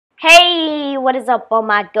Hey, what is up, all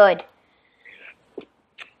my good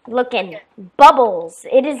looking bubbles?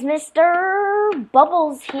 It is Mr.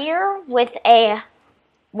 Bubbles here with a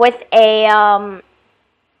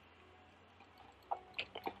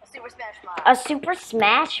Super Smash Mob. a Super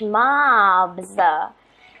Smash Mobs. Yeah.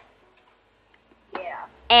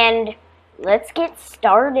 And let's get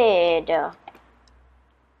started.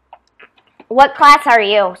 What class are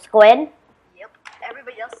you, Squid? Yep.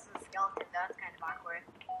 Everybody else is a skeleton. That's kind of awkward.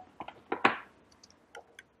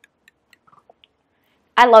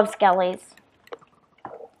 I love skellies.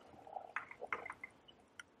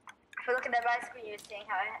 If you're looking at my screen, you're seeing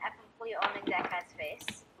how I'm completely owning that guy's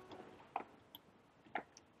face.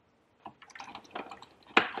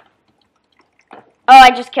 Oh,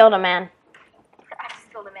 I just killed a man. I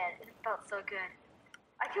just killed a man. It felt so good.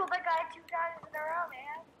 I killed that guy 2 times in a row,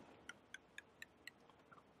 man.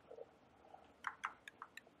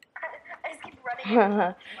 I just keep running into one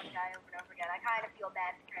guy over and over again. I kind of feel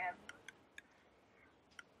bad for him.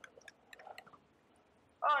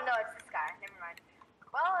 Oh no, it's this guy. Never mind.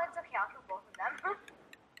 Well, it's okay. I'll kill both of them.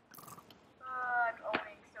 I'm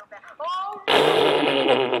owning so bad. Oh!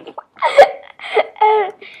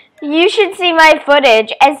 You should see my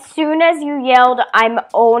footage. As soon as you yelled, "I'm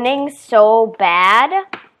owning so bad."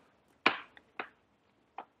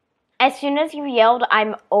 As soon as you yelled,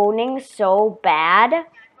 "I'm owning so bad." Yeah,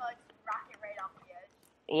 well, it's rocket right off the edge.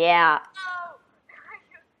 Yeah. No!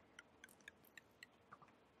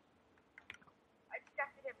 I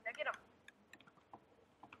distracted him. Now get him.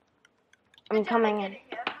 I'm coming in. Getting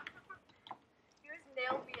him. He just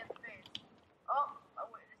nailed me in the face. Oh, I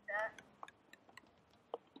witnessed that.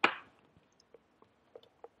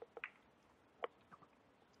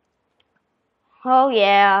 Oh,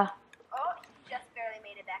 yeah. Oh, he just barely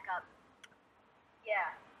made it back up.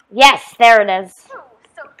 Yeah. Yes, there it is. Ooh,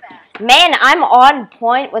 so fast. Man, I'm on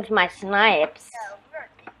point with my snipes. Yeah, we're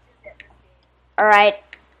teachers at this game. Alright.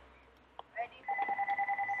 Ready,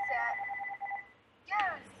 set,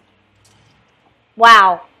 use!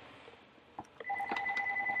 Wow.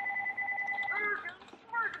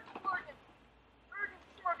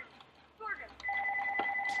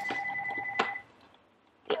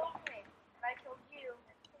 Killed me, and I killed you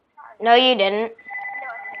at the same time. No, you didn't. No, I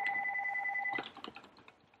didn't.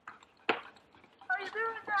 How you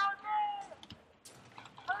doing down there?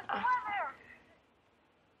 How's the weather?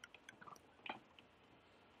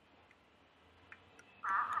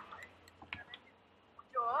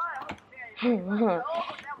 Sure, that was very close. Oh,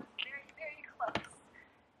 that was very, very close.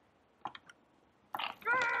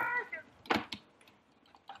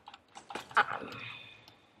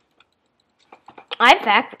 I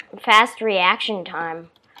have fast reaction time.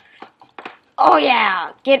 Oh,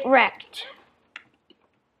 yeah. Get wrecked.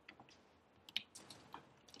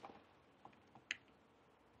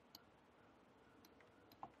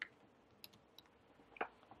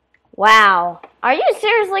 Wow. Are you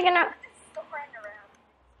seriously gonna... Still running around with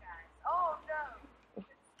these guys. Oh no! This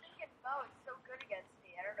stinking bow is so good against me.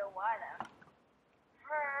 I don't know why though.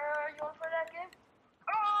 You wanna play that game?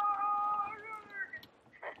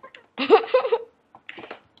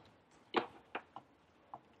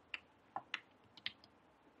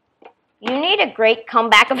 You need a great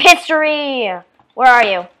comeback of history. Where are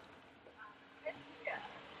you?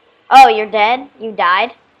 Oh, you're dead? You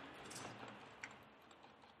died?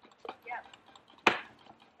 Yep.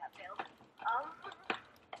 That failed.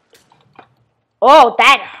 Oh,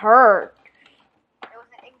 that hurt. It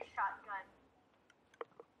was an ink shotgun.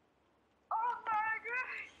 Oh my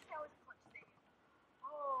gosh! That was a clutch save.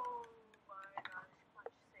 Oh my gosh,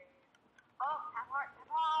 clutch save. Oh, half heart, half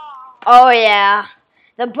heart. Oh, yeah.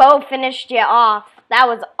 The bow finished you off. That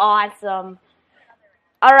was awesome.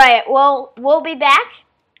 Alright, well, we'll be back.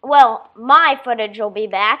 Well, my footage will be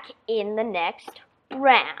back in the next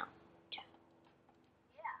round.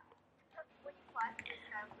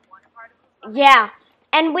 Yeah,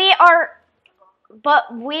 and we are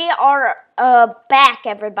back,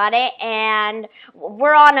 everybody, and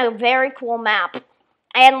we're on a very cool map.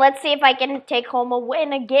 And let's see if I can take home a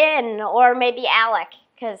win again, or maybe Alec,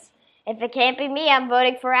 because if it can't be me, I'm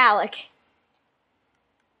voting for Alec.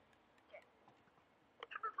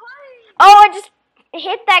 Oh, I just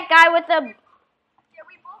hit that guy with a... Yeah,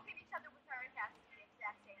 we both hit each other with our impacts at the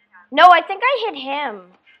exact same time. No, I think I hit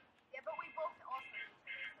him. Yeah, but we both also hit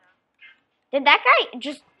each other, so. Did that guy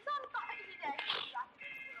just... He's on fire. He actually dropped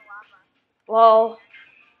into the lava.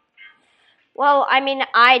 Well, I mean,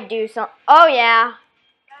 I do some... Oh, yeah.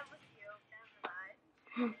 That was you. Never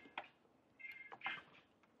mind.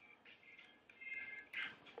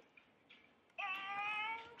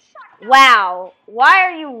 And shot. Wow. Why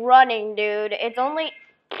are you running, dude? It's only...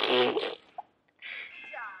 I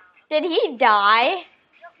Did he die?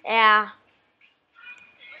 Yeah.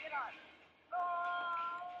 Bring it on. Oh!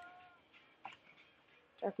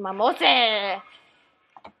 Dark Mimose. Who's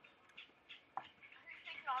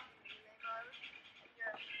taking off the relay mode?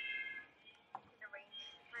 Like the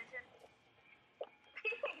range version? He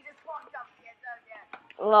just walked up again, so yeah.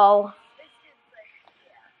 Lol. This dude's like,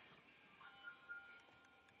 yeah.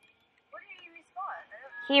 Where did he respawn?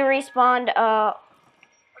 He respawned, Oh,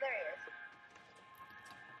 there he is.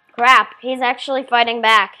 crap. He's actually fighting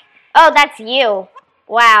back. Oh, that's you.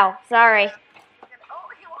 Wow. Sorry. Oh,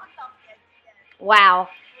 he walked up again. Wow.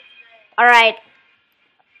 That's great. Alright.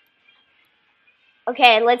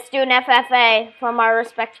 Okay, let's do an FFA from our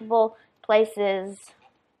respectable places.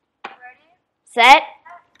 Ready? Set.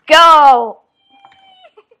 Go! Ow.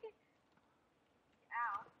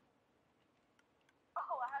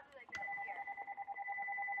 Oh, how did I get up here?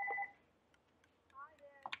 Hi there. Hi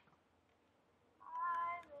there.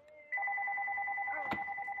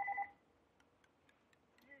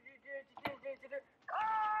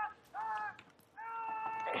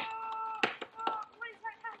 What is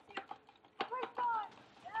right past you? Please God.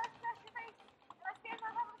 Smash your face. And I stand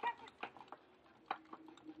on top of the cactus.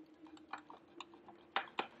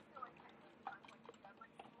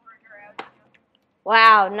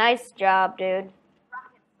 Wow, nice job, dude.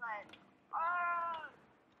 Rocket sled.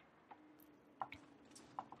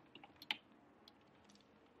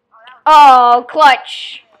 Oh, that was Oh,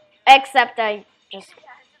 clutch. Except I just...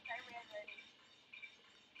 yeah, it's just I ran ready.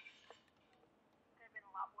 Could have been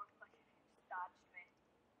a lot more clutch if you just dodged me.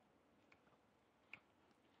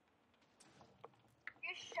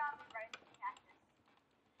 You shot me right in the cactus.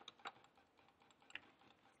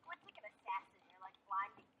 Squid's like an assassin. You're like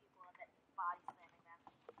blinding people and then body slamming them.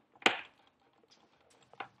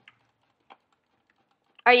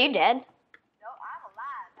 Are you dead? No, I'm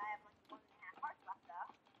alive. I have like 1.5 hearts left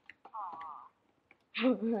though. Aww.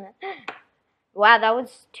 Wow, that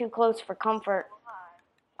was too close for comfort.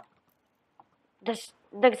 Alive.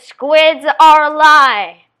 The squids are a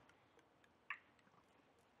lie.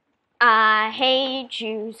 I hate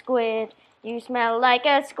you, squid. You smell like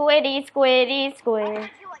a squiddy, squiddy, I squid.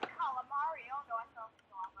 heard you like calamari. Oh no, I fell into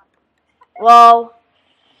lava. Lol.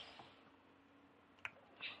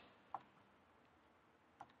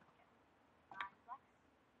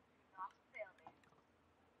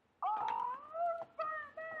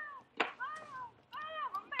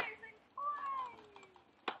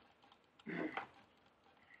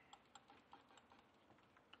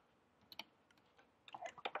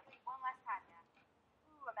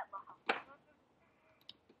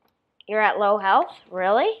 You're at low health?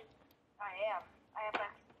 Really? I am. I have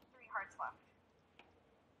like 3 hearts left.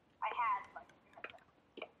 I had like 3 hearts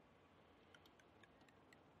left.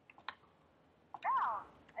 No!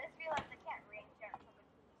 I just realized I can't range down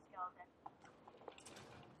someone's skeleton.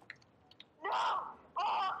 No!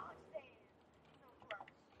 Oh! Save! So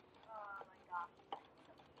close. Oh my gosh.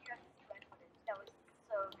 You have to see my footage. That was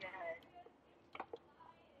so good.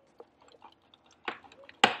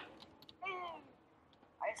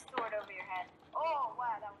 I stored over your head. Oh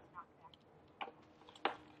wow, that was not bad.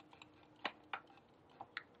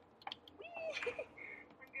 Whee!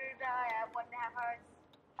 I'm gonna die. I have 1.5 hearts.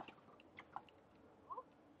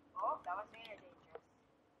 Oh, that was really dangerous.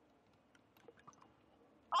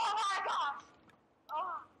 Oh my gosh!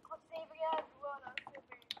 Oh, let's save again. Whoa, that was so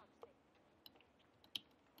very much safe.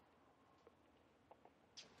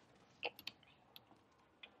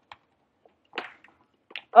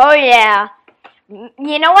 Oh, yeah.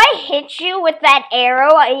 You know, I hit you with that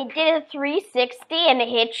arrow. I did a 360 and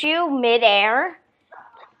hit you mid-air.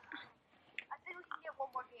 I think we can get one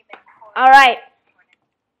more game in before. Alright.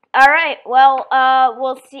 Alright, well,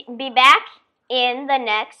 we'll be back in the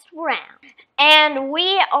next round. And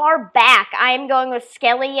we are back. I am going with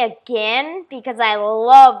Skelly again because I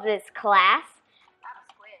love this class. I'm a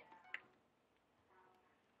squid.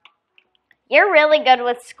 You're really good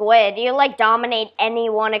with squid. You, like, dominate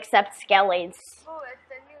anyone except Skellies. Oh,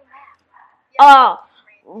 it's a new map. Oh,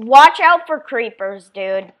 watch out for creepers,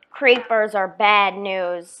 dude. Creepers are bad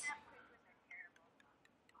news.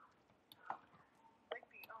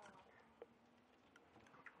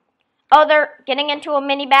 Oh, they're getting into a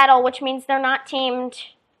mini battle, which means they're not teamed.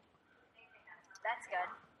 That's good.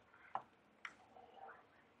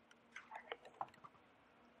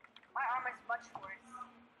 My armor's much worse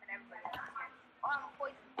than everybody else's. Oh, I'm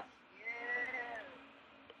poisoned. Yeah.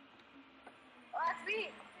 Oh, that's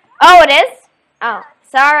me. Oh, it is? Oh,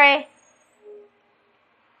 sorry.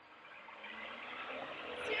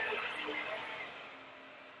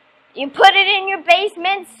 You put it in your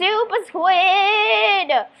basement, Super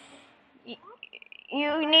Squid.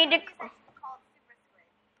 You need to...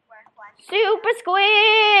 Super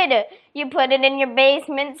Squid! You put it in your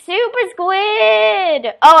basement, Super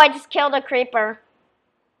Squid! Oh, I just killed a creeper.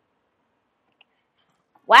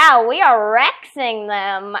 Wow, we are Rexing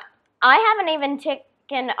them. I haven't even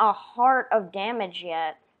taken a heart of damage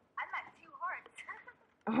yet. I'm at 2 hearts.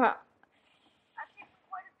 Uh-huh. I've taken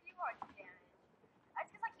quite a few hearts of damage. That's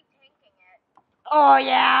because I keep tanking it. Oh,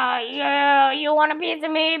 yeah. You want a piece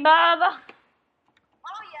of me, Bob? Oh,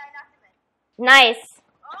 yeah, I knocked him in. Nice.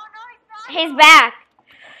 Oh, no, He's back.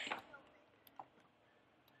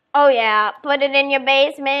 Oh, yeah. Put it in your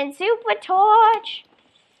basement, Super Torch.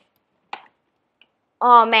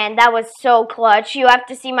 Oh, man, that was so clutch. You have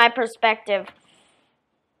to see my perspective.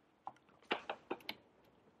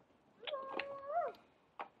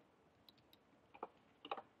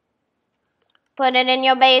 Put it in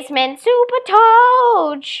your basement, Super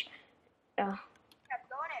Torch. Oh. Kept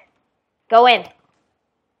going in. Go in.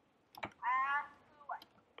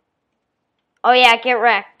 Oh, yeah, get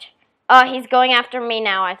wrecked. Oh, he's going after me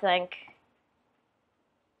now, I think.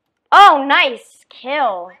 Oh, nice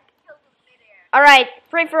kill. All right,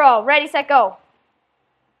 free for all. Ready, set, go.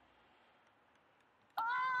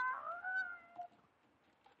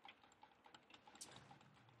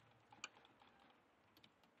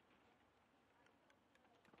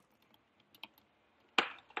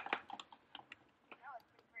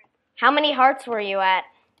 How many hearts were you at?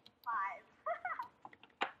 5.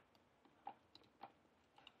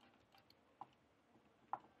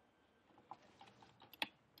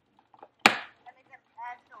 That makes him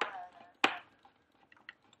extra low.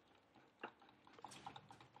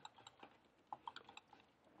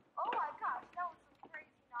 Oh my gosh, that was some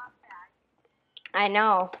crazy knockback. I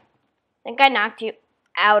know. I think I knocked you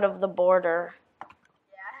out of the border.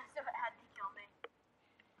 Yeah, so it had to kill me.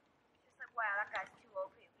 Just like, wow, that guy's too OP.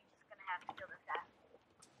 We're just gonna have to kill this guy.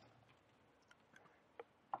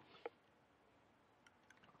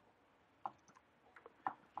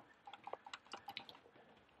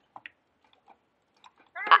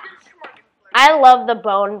 I love the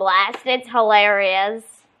bone blast. It's hilarious.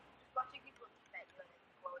 Watching people eat at you and then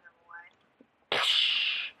blow them away.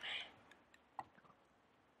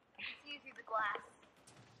 See through the glass.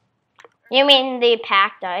 You mean the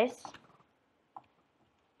packed ice? I'm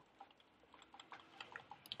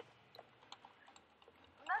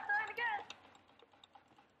not dying again.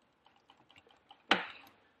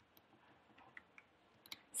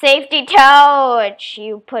 Safety touch.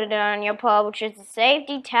 You put it on your pouch. It's a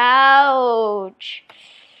safety touch.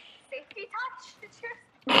 Safety touch? Did you?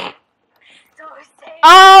 So safe.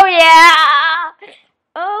 Oh, yeah.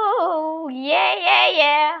 Oh,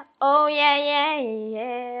 yeah. Oh,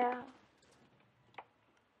 yeah.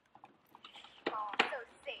 Oh, so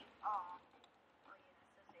safe. Oh,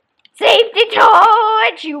 yeah, so safe. Safety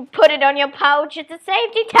touch. You put it on your pouch. It's a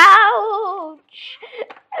safety touch.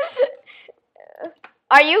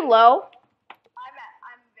 Are you low?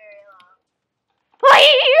 I'm very low.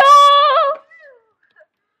 Hi-yo!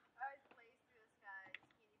 I was blazed through the sky.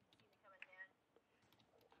 Can't even see me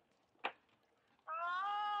coming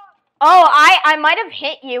down. Oh, I might have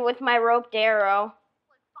hit you with my roped arrow.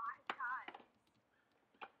 Like 5 times.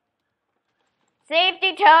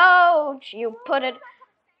 Safety touch. You put it.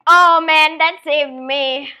 Oh man, that saved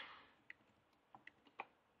me.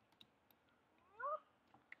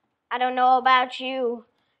 I don't know about you,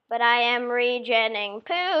 but I am regenning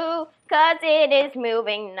poo, 'cause it is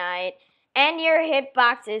moving night, and your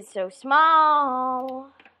hitbox is so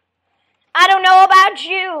small. I don't know about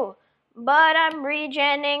you, but I'm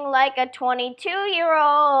regenning like a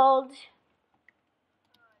 22-year-old.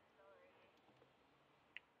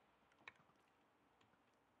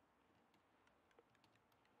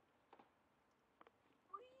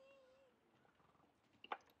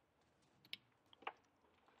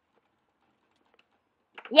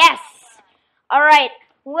 Yes. All right.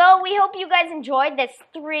 Well, we hope you guys enjoyed this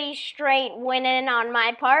 3 straight winning on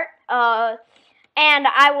my part. And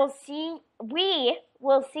we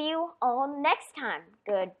will see you all next time.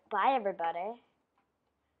 Goodbye, everybody.